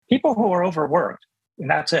people who are overworked, and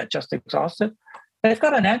that's it, just exhausted, they've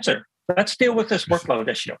got an answer. Let's deal with this workload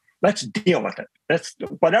issue. Let's deal with it. Let's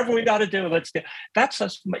whatever we got to do. Let's do. That's a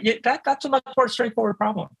much more straightforward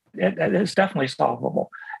problem. It is definitely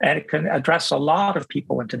solvable, and it can address a lot of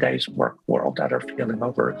people in today's work world that are feeling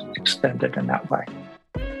overextended in that way.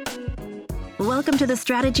 Welcome to the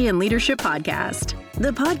Strategy and Leadership Podcast,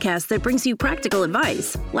 the podcast that brings you practical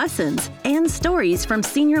advice, lessons, and stories from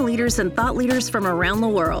senior leaders and thought leaders from around the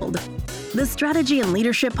world. The Strategy and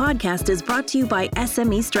Leadership Podcast is brought to you by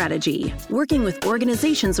SME Strategy, working with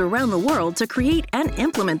organizations around the world to create and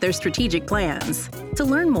implement their strategic plans. To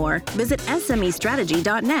learn more, visit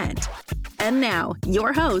SMEstrategy.net. And now,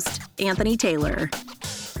 your host, Anthony Taylor.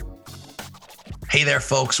 Hey there,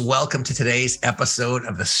 folks. Welcome to today's episode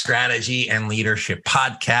of the Strategy and Leadership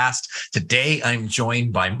Podcast. Today, I'm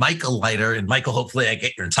joined by Michael Leiter. And Michael, hopefully I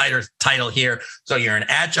get your entire title here. So you're an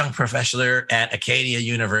adjunct professor at Acadia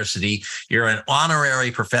University. You're an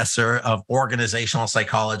honorary professor of organizational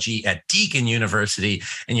psychology at Deakin University.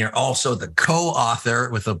 And you're also the co-author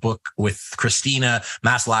with a book with Christina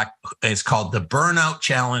Maslach. It's called The Burnout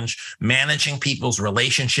Challenge, Managing People's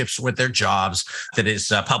Relationships with Their Jobs, that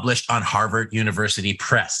is published on Harvard University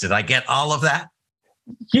Press. Did I get all of that?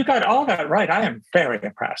 You got all that right. I am very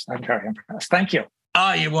impressed. I'm very impressed. Thank you.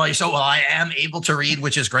 I am able to read,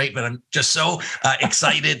 which is great, but I'm just so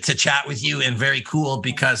excited to chat with you, and very cool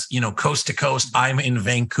because, coast to coast, I'm in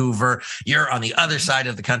Vancouver. You're on the other side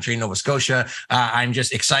of the country, Nova Scotia. I'm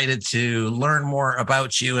just excited to learn more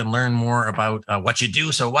about you and learn more about what you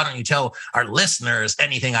do. So why don't you tell our listeners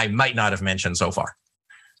anything I might not have mentioned so far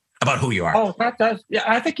about who you are? Oh, that does. Yeah,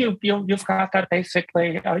 I think you've got that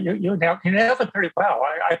basically. You nailed it pretty well.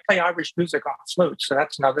 I play Irish music on flute, so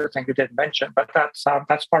that's another thing you didn't mention. But that's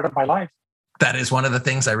part of my life. That is one of the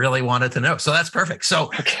things I really wanted to know. So that's perfect.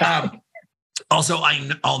 So also,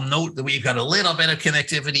 I'll note that we've got a little bit of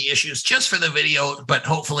connectivity issues just for the video, but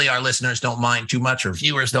hopefully our listeners don't mind too much, or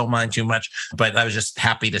viewers don't mind too much. But I was just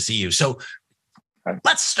happy to see you. So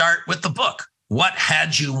let's start with the book. What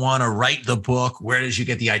had you want to write the book? Where did you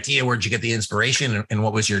get the idea? Where did you get the inspiration? And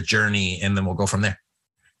what was your journey? And then we'll go from there.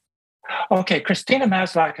 Okay, Christina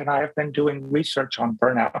Maslach and I have been doing research on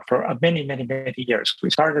burnout for many, many, many years. We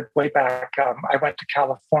started way back. I went to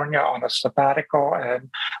California on a sabbatical and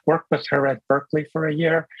worked with her at Berkeley for a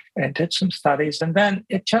year and did some studies. And then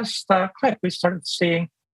it just clicked. We started seeing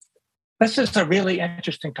this is a really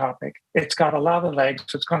interesting topic. It's got a lot of legs.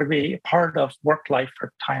 It's going to be part of work life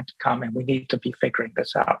for time to come, and we need to be figuring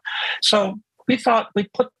this out. So we thought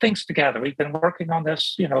we'd put things together. We've been working on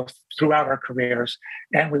this, throughout our careers,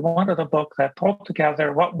 and we wanted a book that pulled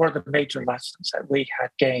together what were the major lessons that we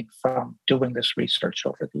had gained from doing this research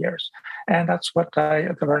over the years. And that's what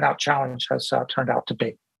the Burnout Challenge has turned out to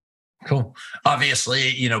be. Cool.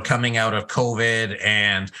 Obviously, coming out of COVID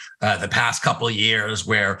and the past couple of years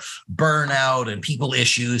where burnout and people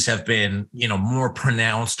issues have been, more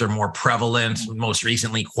pronounced or more prevalent, most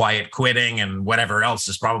recently quiet quitting and whatever else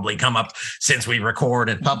has probably come up since we record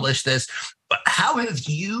and publish this. But how have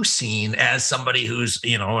you seen, as somebody who's,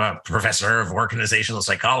 a professor of organizational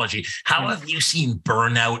psychology, how have you seen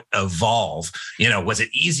burnout evolve? Was it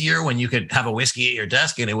easier when you could have a whiskey at your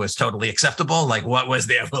desk and it was totally acceptable? Like, what was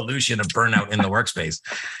the evolution of burnout in the workspace?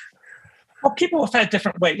 Well, people have had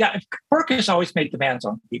different ways. Yeah, work has always made demands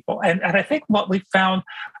on people. And I think what we found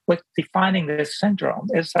with defining this syndrome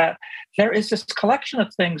is that there is this collection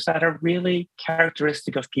of things that are really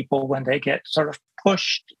characteristic of people when they get sort of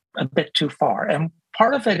pushed a bit too far. And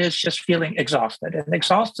part of it is just feeling exhausted, and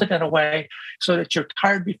exhausted in a way so that you're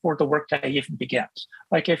tired before the workday even begins.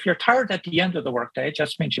 Like if you're tired at the end of the workday, it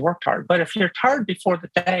just means you worked hard. But if you're tired before the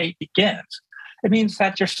day begins, it means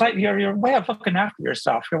that your way of looking after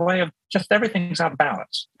yourself, your way of just everything's out of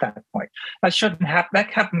balance at that point. That shouldn't happen.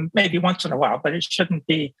 That happens maybe once in a while, but it shouldn't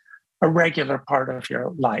be a regular part of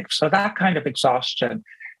your life. So that kind of exhaustion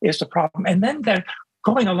is the problem. And then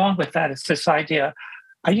going along with that is this idea,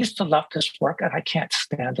 I used to love this work and I can't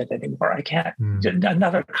stand it anymore. I can't,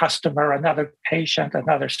 another customer, another patient,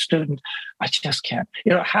 another student, I just can't.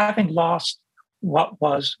 Having lost what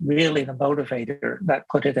was really the motivator that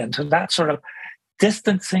put it into that sort of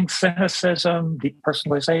distancing, cynicism,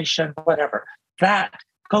 depersonalization, whatever, that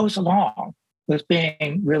goes along with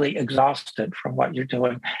being really exhausted from what you're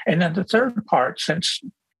doing. And then the third part, since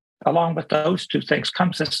along with those two things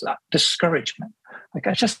comes this discouragement. Like,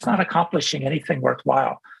 I'm just not accomplishing anything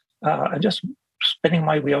worthwhile. I'm just spinning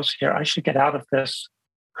my wheels here. I should get out of this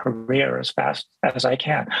career as fast as I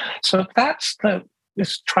can. So that's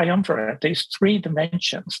this triumvirate, these three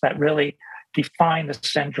dimensions that really define the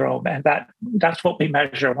syndrome, and that's what we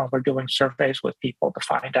measure when we're doing surveys with people to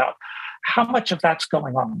find out how much of that's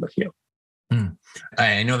going on with you.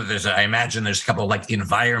 I know that I imagine there's a couple of like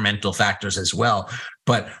environmental factors as well,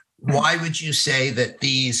 but why would you say that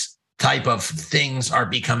these type of things are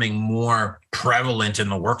becoming more prevalent in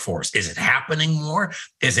the workforce? Is it happening more?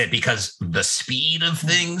 Is it because the speed of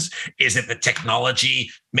things? Is it the technology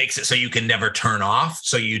makes it so you can never turn off,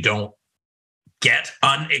 so you don't get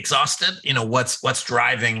unexhausted? What's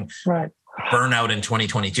driving burnout in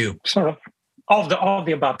 2022? Sort of all of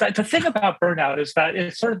the above. The thing about burnout is that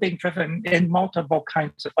it's sort of being driven in multiple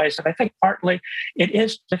kinds of ways. And I think partly it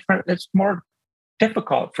is different. It's more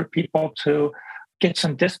difficult for people to get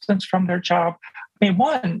some distance from their job. I mean,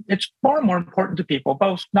 one, it's more and more important to people,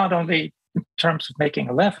 both not only in terms of making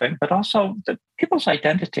a living, but also people's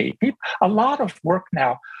identity. A lot of work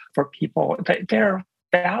now for people, their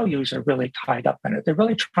values are really tied up in it. They're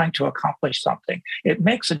really trying to accomplish something. It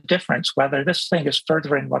makes a difference whether this thing is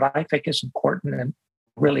furthering what I think is important and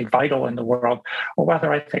really vital in the world, or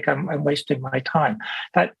whether I think I'm wasting my time.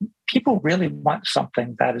 That people really want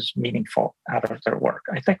something that is meaningful out of their work.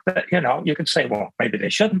 I think that, you can say, well, maybe they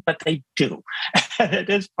shouldn't, but they do. And it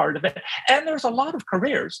is part of it. And there's a lot of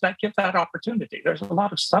careers that give that opportunity. There's a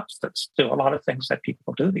lot of substance to a lot of things that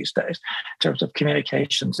people do these days in terms of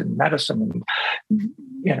communications and medicine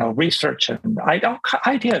and, research and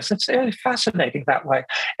ideas. It's really fascinating that way.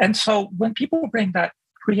 And so when people bring that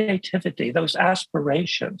creativity, those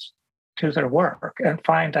aspirations to their work and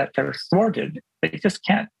find that they're thwarted, they just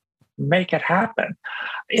can't make it happen.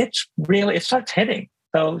 It starts hitting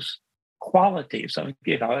those qualities of,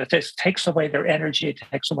 it just takes away their energy, it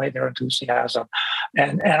takes away their enthusiasm.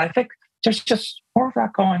 And I think there's just more of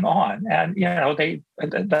that going on. And,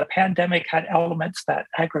 the pandemic had elements that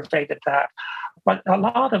aggravated that. But a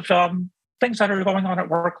lot of things that are going on at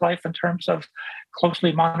work life in terms of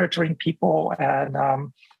closely monitoring people and,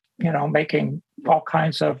 making all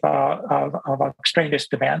kinds of extraneous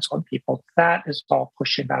demands on people, that is all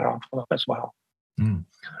pushing that envelope as well.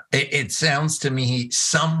 It sounds to me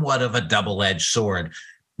somewhat of a double-edged sword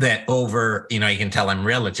that over, you can tell I'm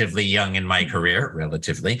relatively young in my career,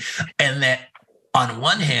 and that on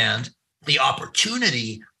one hand, the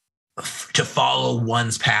opportunity to follow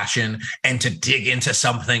one's passion and to dig into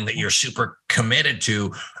something that you're super committed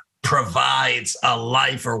to provides a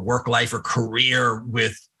life or work life or career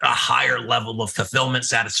with a higher level of fulfillment,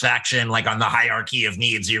 satisfaction, like on the hierarchy of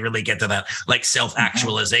needs, you really get to that like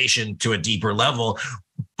self-actualization to a deeper level.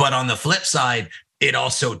 But on the flip side, it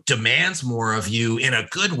also demands more of you in a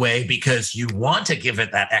good way because you want to give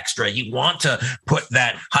it that extra. You want to put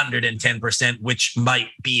that 110%, which might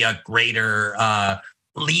be a greater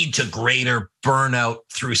lead to greater burnout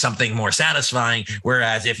through something more satisfying.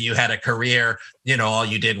 Whereas if you had a career, all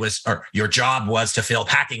you did was, or your job was to fill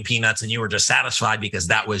packing peanuts and you were just satisfied because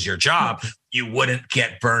that was your job, you wouldn't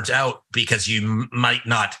get burnt out because you might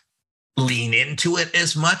not lean into it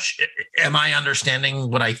as much. Am I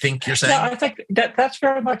understanding what I think you're saying? Yeah, I think that's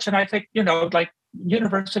very much. And I think,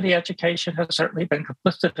 university education has certainly been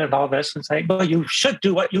complicit in all this and saying, well, you should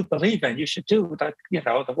do what you believe in. You should do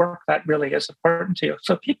the work that really is important to you.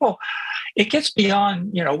 So people, it gets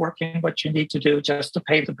beyond, working what you need to do just to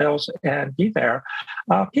pay the bills and be there.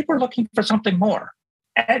 People are looking for something more.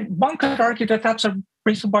 And one could argue that that's a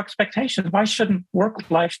reasonable expectation. Why shouldn't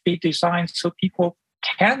work life be designed so people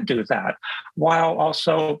can do that while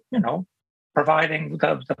also, providing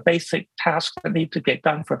the basic tasks that need to get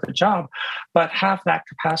done for the job, but have that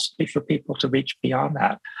capacity for people to reach beyond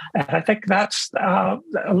that. And I think that's a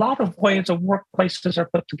lot of ways of workplaces are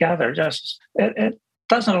put together. Just it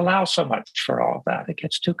doesn't allow so much for all of that. It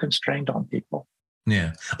gets too constrained on people.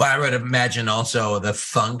 Yeah. Well, I would imagine also the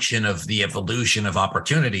function of the evolution of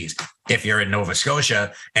opportunities. If you're in Nova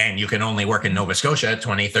Scotia and you can only work in Nova Scotia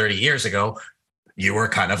 20, 30 years ago, you were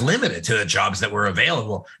kind of limited to the jobs that were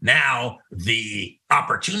available. Now, the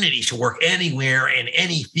opportunity to work anywhere in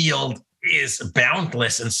any field is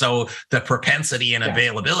boundless. And so the propensity and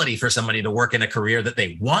availability for somebody to work in a career that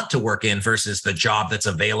they want to work in versus the job that's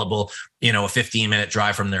available, a 15-minute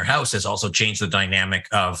drive from their house has also changed the dynamic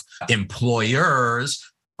of employers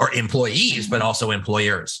or employees, but also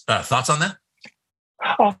employers. Thoughts on that?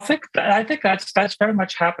 I think that's very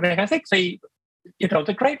much happening. I think the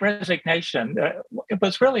Great Resignation, it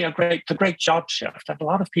was really the great job shift. And a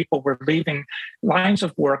lot of people were leaving lines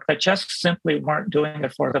of work that just simply weren't doing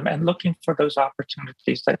it for them and looking for those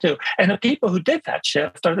opportunities that do. And the people who did that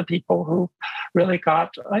shift are the people who really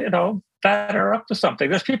got, that are up to something.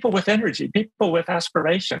 There's people with energy, people with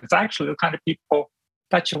aspirations, actually the kind of people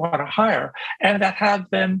that you want to hire and that have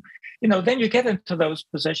been, then you get into those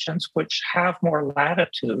positions which have more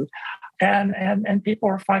latitude, and people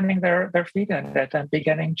are finding their feet in it and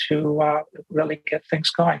beginning to really get things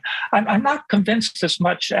going. I'm not convinced as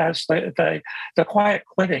much as the quiet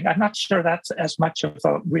quitting. I'm not sure that's as much of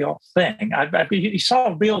a real thing. You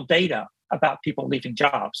saw real data about people leaving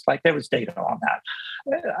jobs, like there was data on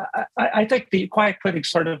that. I think the quiet quitting is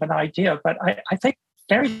sort of an idea, but I think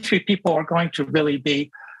very few people are going to really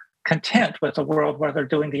be content with a world where they're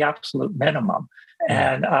doing the absolute minimum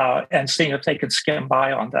and seeing if they can skim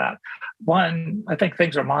by on that. One, I think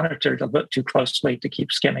things are monitored a bit too closely to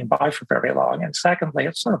keep skimming by for very long. And secondly,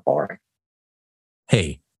 it's sort of boring.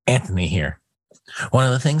 Hey, Anthony here. One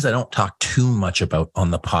of the things I don't talk too much about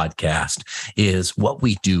on the podcast is what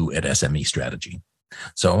we do at SME Strategy.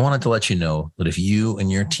 So I wanted to let you know that if you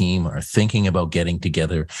and your team are thinking about getting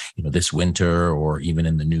together, this winter or even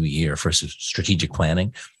in the new year for strategic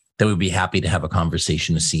planning, that we'd be happy to have a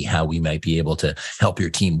conversation to see how we might be able to help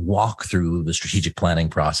your team walk through the strategic planning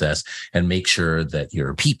process and make sure that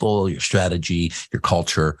your people, your strategy, your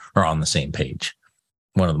culture are on the same page.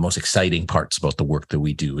 One of the most exciting parts about the work that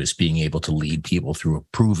we do is being able to lead people through a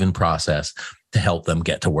proven process to help them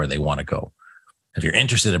get to where they want to go. If you're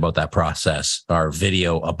interested about that process, our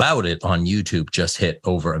video about it on YouTube just hit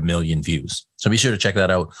over 1 million views. So be sure to check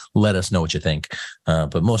that out. Let us know what you think.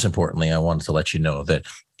 But most importantly, I wanted to let you know that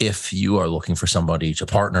if you are looking for somebody to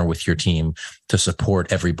partner with your team to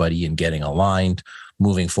support everybody in getting aligned,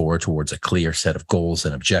 moving forward towards a clear set of goals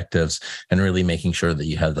and objectives, and really making sure that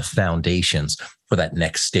you have the foundations for that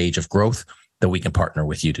next stage of growth, that we can partner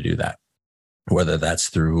with you to do that. Whether that's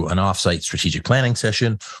through an offsite strategic planning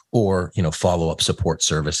session or, follow-up support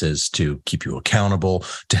services to keep you accountable,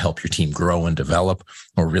 to help your team grow and develop,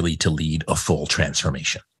 or really to lead a full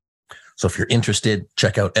transformation. So if you're interested,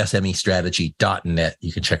 check out smestrategy.net.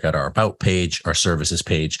 You can check out our about page, our services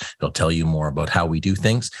page. It'll tell you more about how we do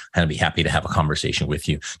things, and I'd be happy to have a conversation with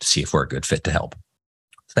you to see if we're a good fit to help.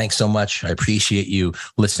 Thanks so much. I appreciate you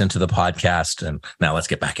listening to the podcast. And now let's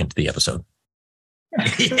get back into the episode.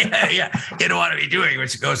 Yeah. You don't want to be doing,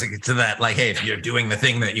 which goes to that, like, hey, if you're doing the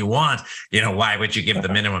thing that you want, why would you give the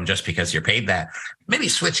minimum just because you're paid that? Maybe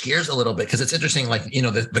switch gears a little bit, because it's interesting, like,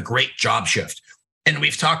 the great job shift. And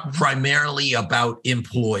we've talked primarily about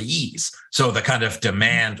employees, so the kind of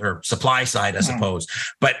demand or supply side, I suppose.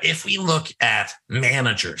 But if we look at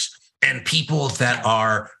managers and people that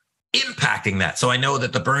are impacting that. So I know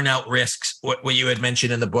that the burnout risks, what you had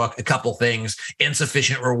mentioned in the book, a couple things: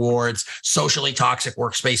 insufficient rewards, socially toxic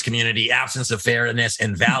workspace community, absence of fairness,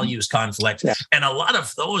 and values conflict. Yeah. And a lot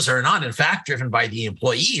of those are not, in fact, driven by the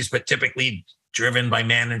employees, but typically driven by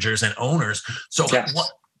managers and owners. So yes.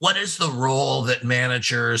 What is the role that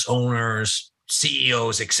managers, owners,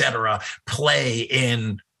 CEOs, et cetera, play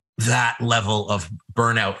in that level of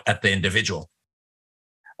burnout at the individual?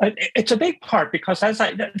 It's a big part, because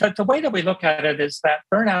the way that we look at it is that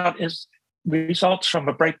burnout results from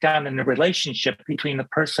a breakdown in the relationship between the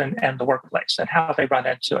person and the workplace and how they run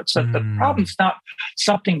into it. So the problem's not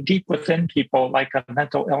something deep within people like a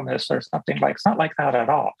mental illness or something like. It's not like that at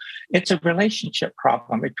all. It's a relationship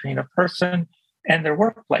problem between a person and their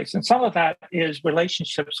workplace, and some of that is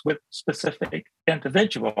relationships with specific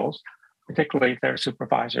individuals, particularly their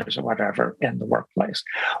supervisors or whatever in the workplace.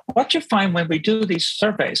 What you find when we do these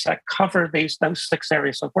surveys that cover those 6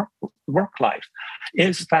 areas of work life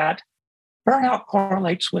is that burnout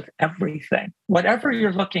correlates with everything. Whatever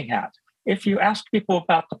you're looking at, if you ask people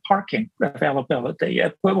about the parking availability,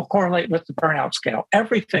 it will correlate with the burnout scale.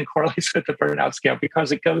 Everything correlates with the burnout scale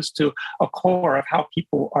because it goes to a core of how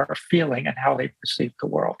people are feeling and how they perceive the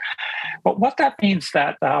world. But what that means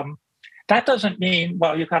that doesn't mean,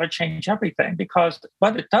 well, you've got to change everything, because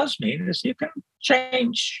what it does mean is you can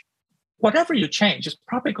change whatever you change is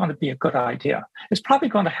probably going to be a good idea. It's probably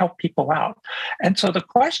going to help people out. And so the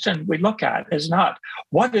question we look at is not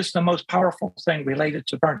what is the most powerful thing related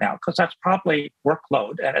to burnout, because that's probably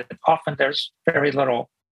workload. And often there's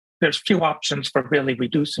few options for really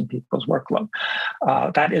reducing people's workload.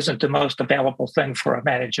 That isn't the most available thing for a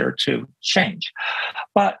manager to change.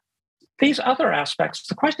 But these other aspects,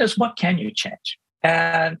 the question is, what can you change?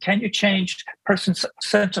 And can you change a person's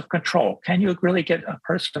sense of control? Can you really get a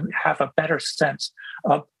person to have a better sense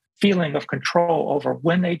of feeling of control over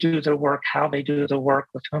when they do their work, how they do the work,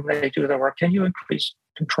 with whom they do their work? Can you increase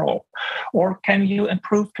control? Or can you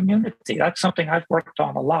improve community? That's something I've worked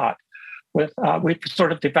on a lot. We've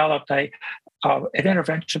sort of developed an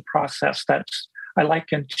intervention process that's I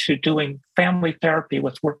liken to doing family therapy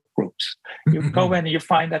with work groups. You go in and you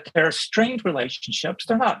find that there are strained relationships.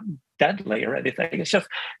 They're not deadly or anything. It's just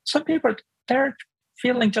some people, they're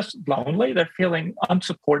feeling just lonely. They're feeling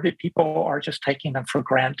unsupported. People are just taking them for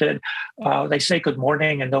granted. They say good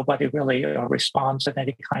morning and nobody really responds in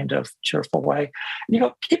any kind of cheerful way.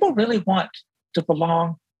 People really want to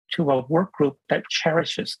belong to a work group that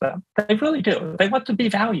cherishes them. They really do. They want to be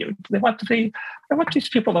valued. I want these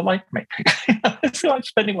people to like me. That's who I'm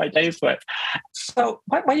spending my days with. So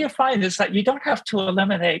what you find is that you don't have to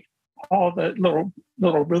eliminate all the little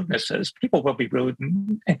rudenesses. People will be rude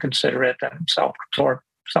and inconsiderate and self-absorbed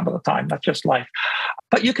some of the time, not just life.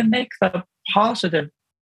 But you can make the positive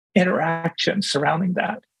interactions surrounding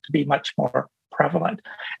that to be much more prevalent.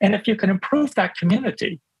 And if you can improve that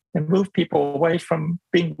community and move people away from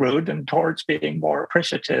being rude and towards being more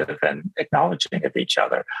appreciative and acknowledging of each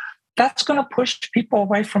other, that's going to push people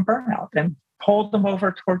away from burnout and pull them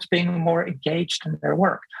over towards being more engaged in their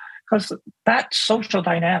work. Because that social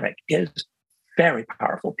dynamic is very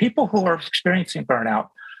powerful. People who are experiencing burnout,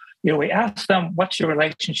 we ask them, what's your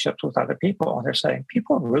relationships with other people? And they're saying,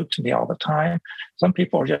 people are rude to me all the time. Some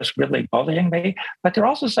people are just really bullying me. But they're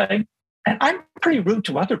also saying, and I'm pretty rude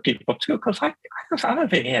to other people too, because I don't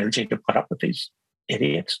have any energy to put up with these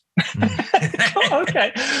idiots.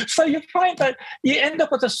 Okay. So you find that you end up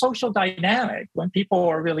with a social dynamic when people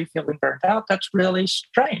are really feeling burnt out. That's really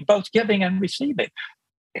strained, both giving and receiving.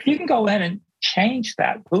 If you can go in and change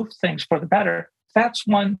that, move things for the better, that's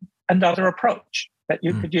another approach that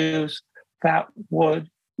you could use that would,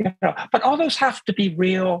 but all those have to be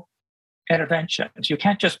real interventions. You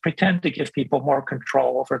can't just pretend to give people more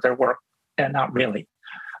control over their work and not really.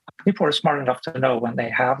 People are smart enough to know when they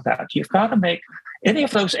have that. You've got to make any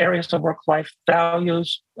of those areas of work-life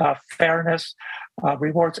values, fairness,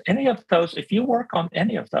 rewards, any of those, if you work on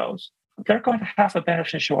any of those, they're going to have a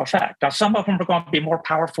beneficial effect. Now, some of them are going to be more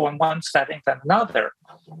powerful in one setting than another,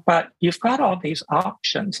 but you've got all these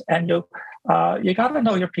options, and you got to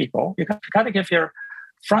know your people. You got to give your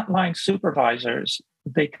frontline supervisors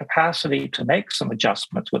the capacity to make some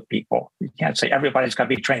adjustments with people. You can't say everybody's got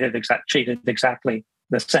to be treated exactly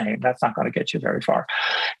the same. That's not going to get you very far.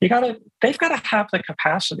 They've got to have the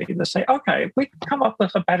capacity to say, okay, we can come up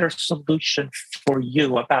with a better solution for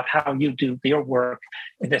you about how you do your work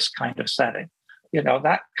in this kind of setting.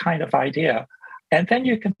 That kind of idea. And then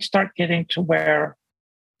you can start getting to where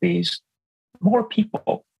these more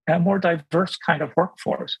people and more diverse kind of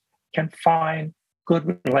workforce can find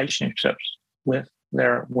good relationships with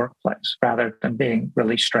their workplace rather than being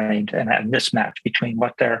really strained and a mismatch between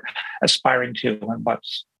what they're aspiring to and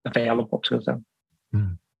what's available to them.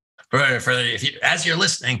 As you're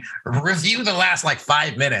listening, review the last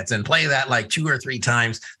 5 minutes and play that 2 or 3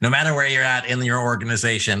 times, no matter where you're at in your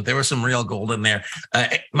organization. There was some real gold in there.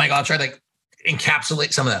 Michael, I'll try to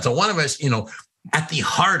encapsulate some of that. So one of us, at the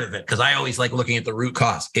heart of it, because I always like looking at the root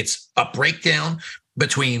cause, it's a breakdown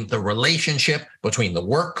between the relationship, between the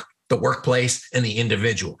workplace, and the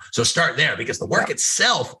individual. So start there, because the work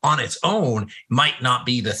itself on its own might not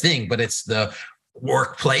be the thing, but it's the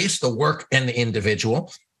workplace, the work, and the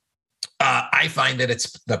individual. I find that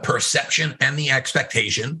it's the perception and the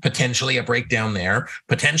expectation, potentially a breakdown there,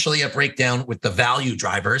 potentially a breakdown with the value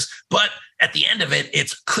drivers. But at the end of it,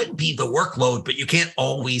 it could be the workload, but you can't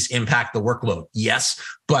always impact the workload. Yes,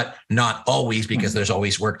 but not always, because there's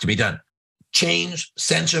always work to be done. Change,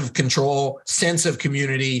 sense of control, sense of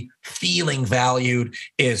community, feeling valued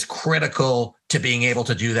is critical to being able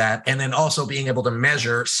to do that. And then also being able to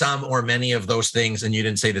measure some or many of those things, and you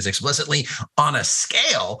didn't say this explicitly, on a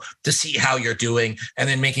scale to see how you're doing, and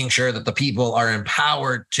then making sure that the people are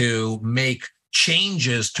empowered to make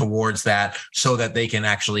changes towards that so that they can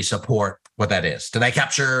actually support what that is. Did I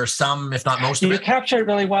capture some, if not most of it? You captured it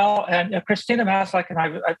really well. And Christina Maslach and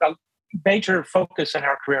I major focus in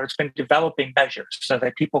our career has been developing measures so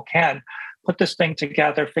that people can put this thing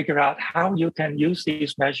together, figure out how you can use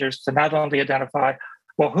these measures to not only identify,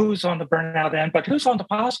 who's on the burnout end, but who's on the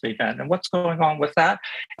positive end and what's going on with that.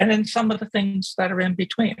 And then some of the things that are in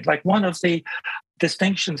between. Like one of the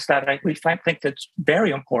distinctions that we think that's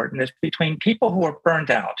very important is between people who are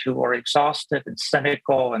burned out, who are exhausted and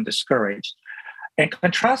cynical and discouraged, and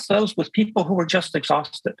contrast those with people who are just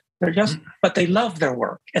exhausted. But they love their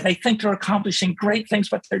work and they think they're accomplishing great things,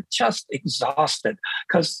 but they're just exhausted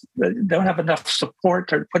because they don't have enough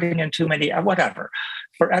support or putting in too many, whatever,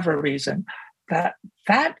 for whatever reason.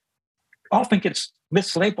 That often gets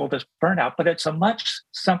mislabeled as burnout, but it's a much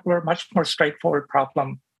simpler, much more straightforward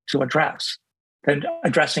problem to address than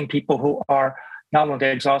addressing people who are not only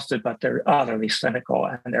exhausted, but they're utterly cynical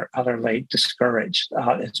and they're utterly discouraged.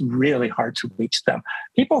 It's really hard to reach them.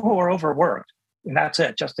 People who are overworked, and that's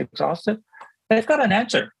it, just exhausted, they've got an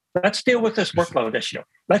answer. Let's deal with this workload issue.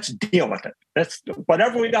 Let's deal with it. Let's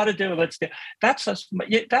whatever we got to do. Let's do. That's a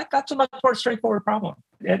much more straightforward problem.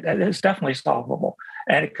 It is definitely solvable,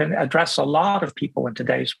 and it can address a lot of people in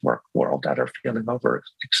today's work world that are feeling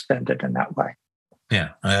overextended in that way.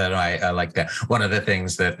 Yeah, I like that. One of the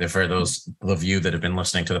things that for those of you that have been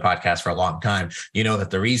listening to the podcast for a long time, you know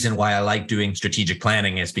that the reason why I like doing strategic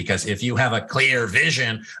planning is because if you have a clear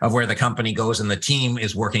vision of where the company goes and the team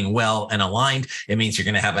is working well and aligned, it means you're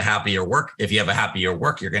going to have a happier work. If you have a happier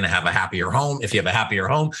work, you're going to have a happier home. If you have a happier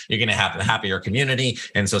home, you're going to have a happier community.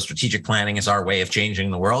 And so strategic planning is our way of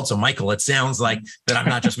changing the world. So Michael, it sounds like that I'm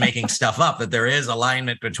not just making stuff up, that there is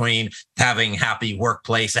alignment between having happy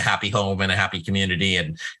workplace, a happy home, and a happy community.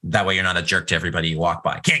 And that way you're not a jerk to everybody you walk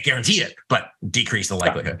by. Can't guarantee it, but decrease the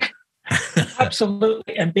likelihood.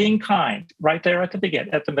 Absolutely. And being kind right there at the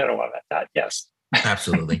beginning, at the middle of it. Yes.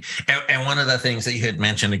 Absolutely. And one of the things that you had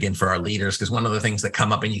mentioned again for our leaders, because one of the things that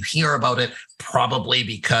come up and you hear about it probably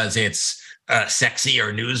because it's sexy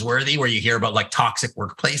or newsworthy, where you hear about like toxic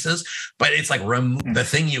workplaces, but it's like the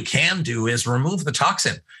thing you can do is remove the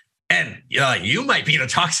toxin. And you might be the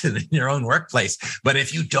toxin in your own workplace, but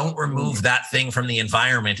if you don't remove that thing from the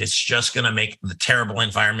environment, it's just going to make the terrible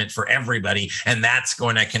environment for everybody. And that's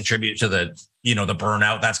going to contribute to the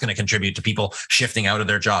burnout. That's going to contribute to people shifting out of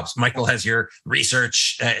their jobs. Michael, has your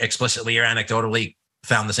research explicitly or anecdotally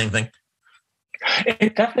found the same thing?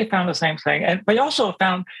 It definitely found the same thing. And we also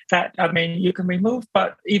found that, you can remove,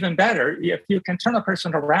 but even better, if you can turn a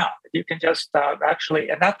person around, you can just actually,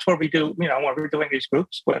 and that's what we do, when we're doing these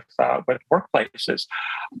groups with workplaces,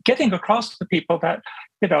 getting across to people that,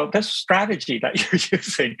 this strategy that you're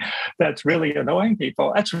using that's really annoying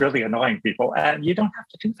people, and you don't have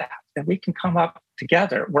to do that. And we can come up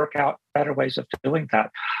together, work out better ways of doing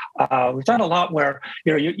that. We've done a lot where,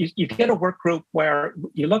 you get a work group where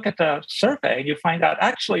you look at the survey and you find out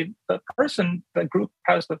actually the person the group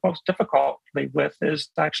has the most difficulty with is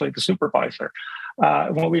actually the supervisor.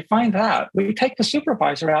 When we find that, we take the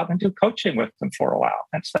supervisor out and do coaching with them for a while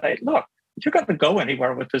and say, look, you're going to go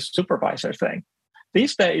anywhere with this supervisor thing.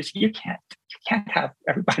 These days, you can't have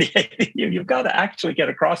everybody hating you. You've got to actually get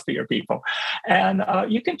across to your people, and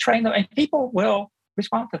you can train them, and people will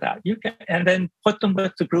respond to that. You can, and then put them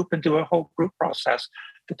with the group and do a whole group process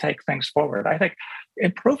to take things forward. I think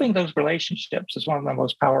improving those relationships is one of the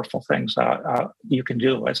most powerful things you can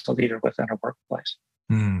do as a leader within a workplace.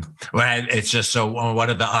 Well, it's just so one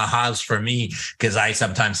of the ahas for me, because I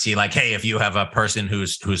sometimes see like, hey, if you have a person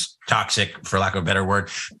who's toxic, for lack of a better word,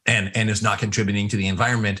 and is not contributing to the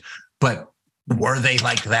environment, but were they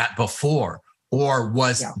like that before? Or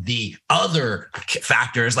was the other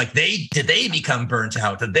factors like did they become burnt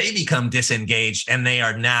out? Did they become disengaged? And they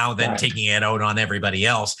are now then taking it out on everybody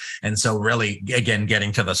else. And so really, again,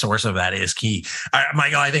 getting to the source of that is key.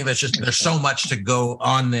 Michael, I think there's so much to go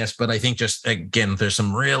on this, but I think just, again, there's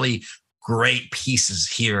some really great pieces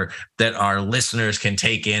here that our listeners can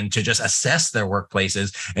take in to just assess their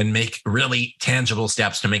workplaces and make really tangible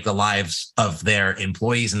steps to make the lives of their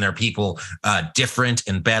employees and their people different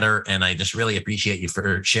and better. And I just really appreciate you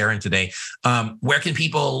for sharing today. Where can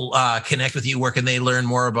people connect with you? Where can they learn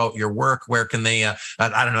more about your work? Where can they,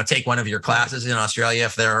 take one of your classes in Australia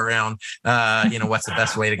if they're around? What's the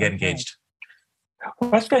best way to get engaged?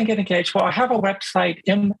 Let's go and get engaged. Well, I have a website,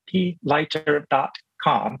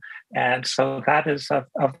 mtleiter.com. And so that is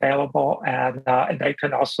available. And they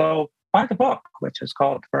can also buy the book, which is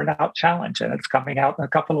called Burnout Challenge. And it's coming out in a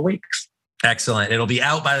couple of weeks. Excellent. It'll be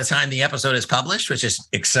out by the time the episode is published, which is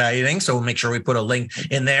exciting. So we'll make sure we put a link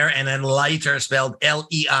in there. And then Leiter spelled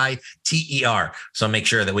Leiter. So make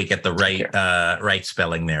sure that we get the right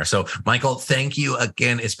spelling there. So Michael, thank you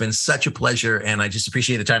again. It's been such a pleasure. And I just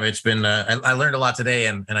appreciate the time. It's been, I learned a lot today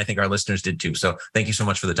and I think our listeners did too. So thank you so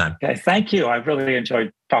much for the time. Okay. Thank you. I really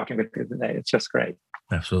enjoyed talking with you today. It's just great.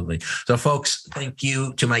 Absolutely. So folks, thank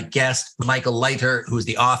you to my guest, Michael Leiter, who's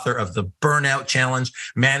the author of The Burnout Challenge,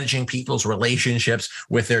 Managing People's Relationships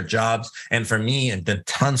with Their Jobs. And for me, I've done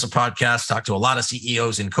tons of podcasts, talked to a lot of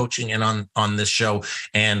CEOs in coaching and on this show.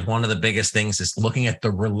 And one of the biggest things is looking at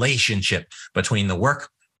the relationship between the work,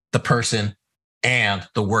 the person, and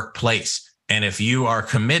the workplace. And if you are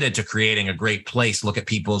committed to creating a great place, look at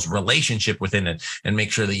people's relationship within it and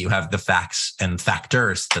make sure that you have the facts and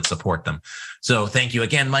factors that support them. So thank you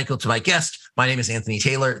again, Michael, to my guest. My name is Anthony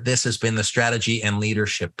Taylor. This has been the Strategy and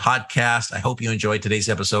Leadership Podcast. I hope you enjoyed today's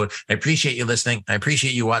episode. I appreciate you listening. I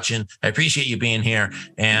appreciate you watching. I appreciate you being here.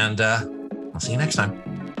 And I'll see you next time.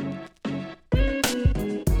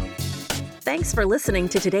 Thanks for listening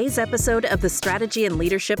to today's episode of the Strategy and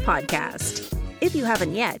Leadership Podcast. If you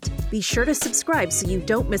haven't yet, be sure to subscribe so you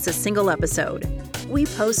don't miss a single episode. We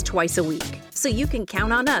post twice a week, so you can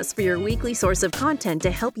count on us for your weekly source of content to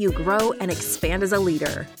help you grow and expand as a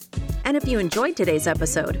leader. And if you enjoyed today's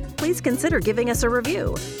episode, please consider giving us a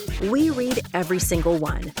review. We read every single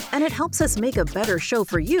one, and it helps us make a better show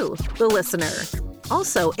for you, the listener.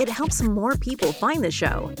 Also, it helps more people find the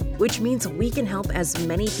show, which means we can help as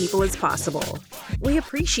many people as possible. We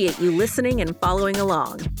appreciate you listening and following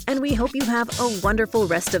along, and we hope you have a wonderful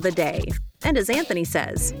rest of the day. And as Anthony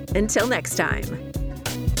says, until next time.